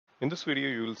In this video,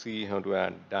 you will see how to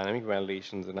add dynamic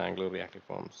validations in Angular reactive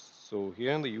forms. So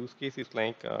here in the use case is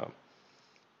like,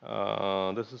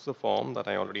 this is a form that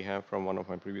I already have from one of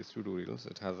my previous tutorials.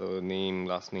 It has a name,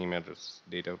 last name, address,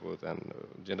 date of birth, and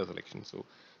gender selection. So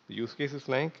the use case is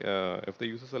like, if the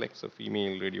user selects a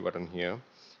female radio button here,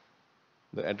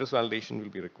 the address validation will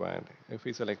be required. If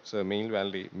he selects a male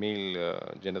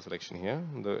gender selection here,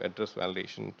 the address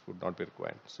validation would not be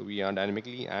required. So we are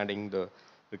dynamically adding the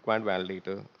required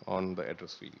validator on the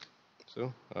address field.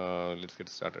 So let's get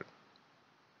started.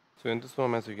 So in this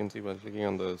form, as you can see, while clicking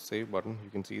on the save button, you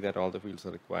can see that all the fields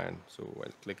are required. So while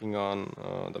clicking on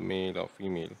the male or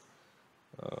female,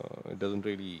 it doesn't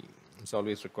really, it's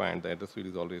always required. The address field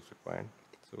is always required.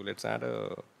 So let's add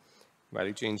a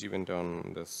value change event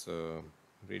on this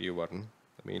radio button,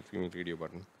 the male female radio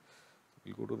button.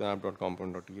 We'll go to the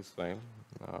app.component.ts file.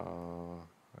 I'll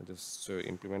just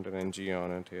implement an ng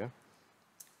on it here.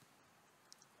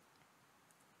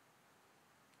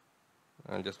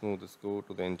 I'll just move this code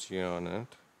to the ng on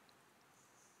it.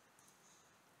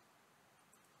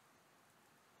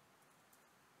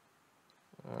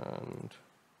 And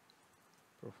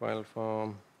profile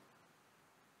form.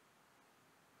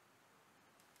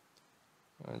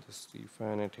 I'll just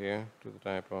define it here to the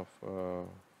type of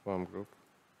form group.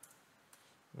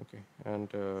 Okay,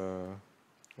 and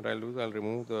what I'll do is I'll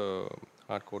remove the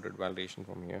hard-coded validation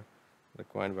from here,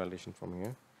 required validation from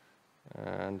here,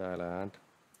 and I'll add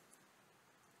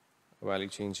a value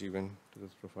change event to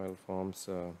this profile form's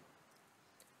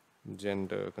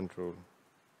gender control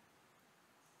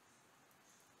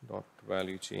dot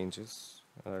value changes,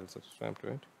 and I'll subscribe to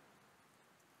it.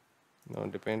 Now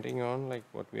depending on like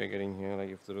what we are getting here,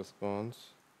 like if the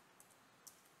response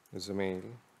is a male,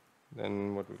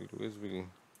 then what we'll do is we'll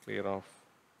clear off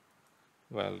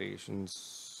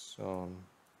validations on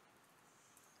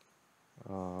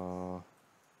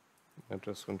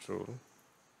address control,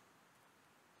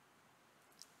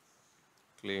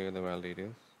 clear the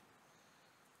validators,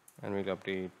 and we'll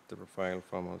update the profile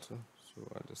form also. So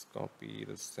I'll just copy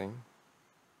this thing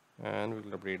and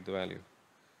we'll update the value.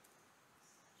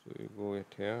 So we go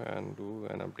it here and do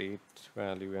an update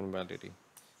value and validity.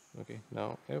 Okay,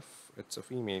 now if it's a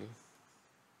female,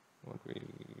 what we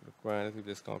require is we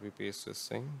just copy paste this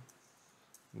thing.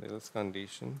 In the else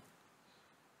condition,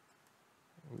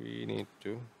 we need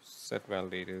to set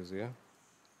validators here.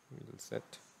 We will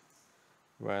set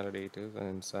validators, and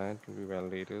inside will be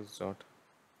validators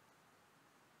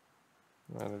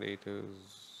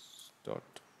dot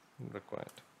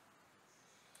required.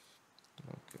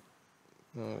 Okay.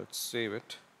 Now let's save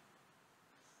it.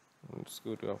 Let's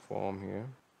go to our form here.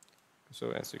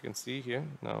 So as you can see here,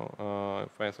 now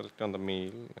if I select on the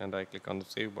male and I click on the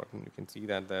save button, you can see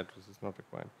that the address is not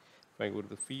required. If I go to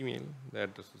the female, the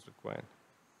address is required.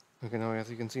 Okay, now as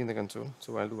you can see in the console,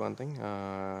 so I'll do one thing.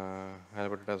 I'll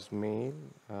put it as male.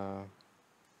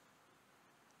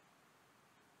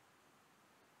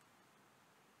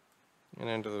 And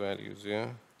enter the values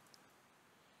here.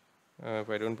 If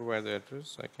I don't provide the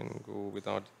address, I can go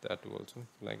without that too also.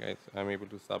 Like I'm able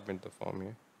to submit the form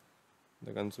here.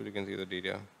 The console, you can see the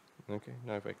data. Okay,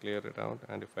 now if I clear it out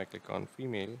and if I click on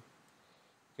female, you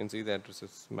can see the address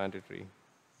is mandatory.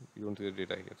 You don't see the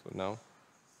data here. So now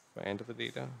if I enter the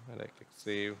data and I click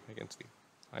save, I can see.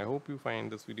 I hope you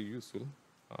find this video useful.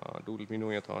 Do let me know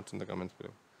your thoughts in the comments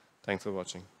below. Thanks for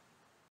watching.